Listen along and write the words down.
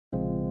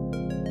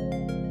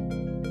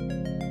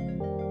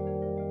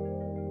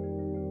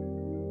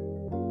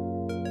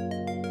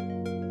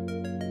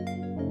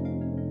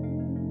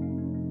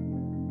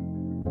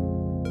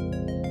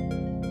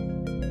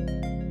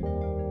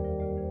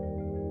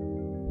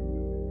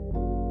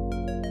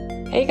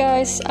Hey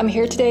guys, I'm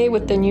here today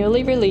with the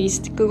newly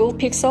released Google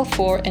Pixel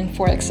 4 and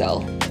 4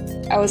 XL.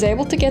 I was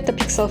able to get the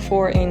Pixel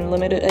 4 in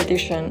limited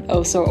edition,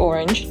 also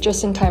orange,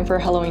 just in time for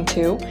Halloween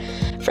 2.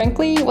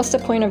 Frankly, what's the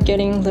point of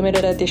getting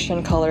limited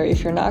edition color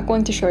if you're not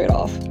going to show it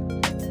off?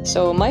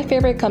 So my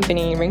favorite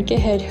company,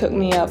 Rinkehead, hooked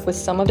me up with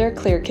some of their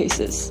clear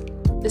cases.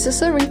 This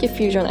is a Rinke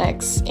Fusion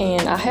X,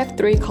 and I have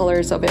 3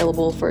 colors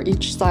available for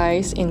each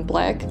size in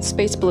black,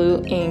 space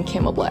blue, and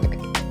camo black.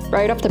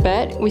 Right off the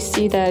bat, we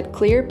see that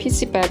clear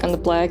PC back on the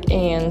black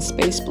and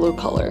space blue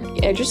color.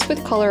 The edges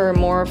with color are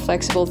more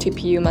flexible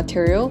TPU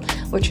material,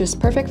 which is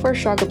perfect for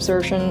shock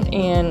absorption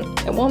and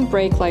it won't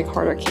break like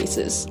harder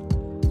cases.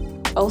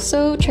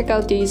 Also, check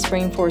out these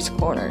reinforced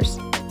corners.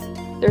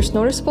 There's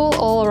noticeable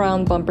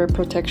all-around bumper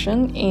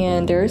protection,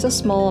 and there is a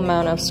small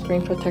amount of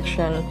screen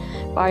protection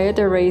via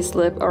the raised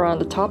lip around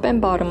the top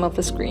and bottom of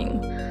the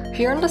screen.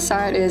 Here on the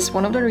side is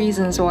one of the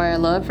reasons why I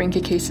love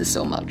Rinke cases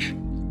so much.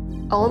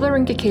 All of the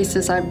Rinke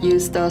cases I've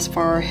used thus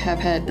far have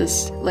had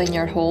this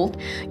lanyard hold.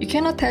 You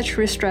can attach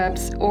wrist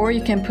straps, or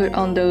you can put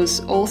on those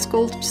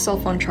old-school cell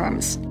phone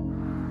charms.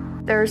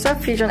 There's a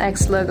Fusion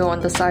X logo on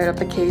the side of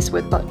the case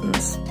with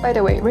buttons. By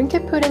the way,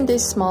 Rinke put in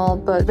these small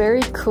but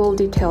very cool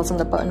details on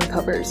the button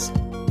covers.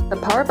 The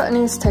power button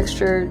is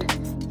textured,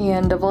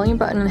 and the volume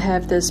button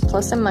have this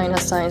plus and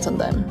minus signs on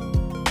them.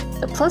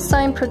 The plus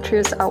sign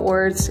protrudes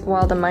outwards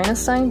while the minus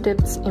sign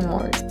dips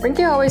inwards.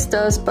 Rinke always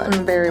does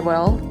button very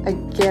well. I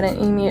get an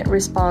immediate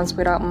response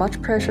without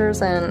much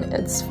pressures, and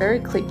it's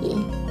very clicky.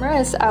 Camera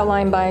is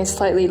outlined by a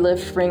slightly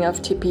lift ring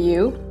of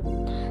TPU.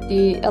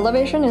 The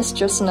elevation is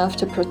just enough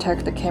to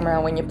protect the camera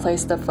when you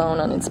place the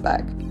phone on its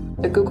back.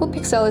 The Google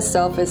Pixel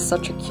itself is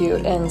such a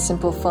cute and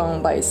simple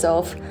phone by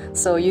itself,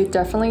 so you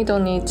definitely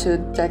don't need to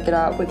deck it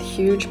out with a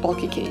huge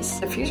bulky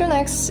case. The Fusion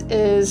X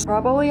is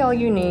probably all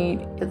you need.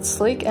 It's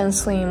sleek and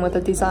slim with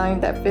a design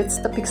that fits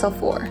the Pixel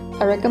 4.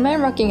 I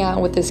recommend rocking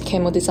out with this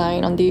camo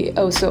design on the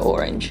also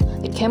orange.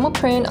 The camo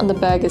print on the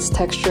back is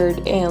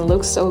textured and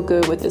looks so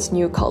good with this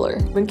new color.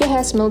 Rinke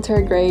has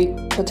military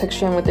grade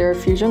protection with their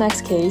Fusion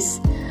X case.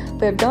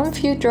 We've done a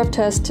few drop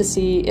tests to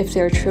see if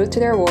they're true to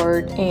their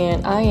word,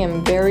 and I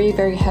am very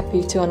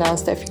happy to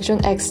announce that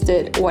Fusion X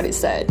did what it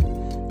said.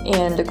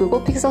 And the Google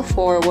Pixel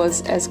 4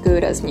 was as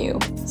good as new.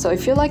 So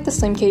if you like the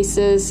slim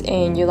cases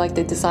and you like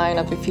the design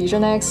of the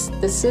Fusion X,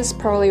 this is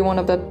probably one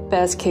of the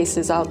best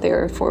cases out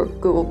there for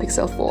Google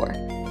Pixel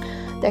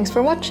 4. Thanks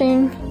for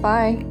watching,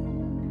 bye!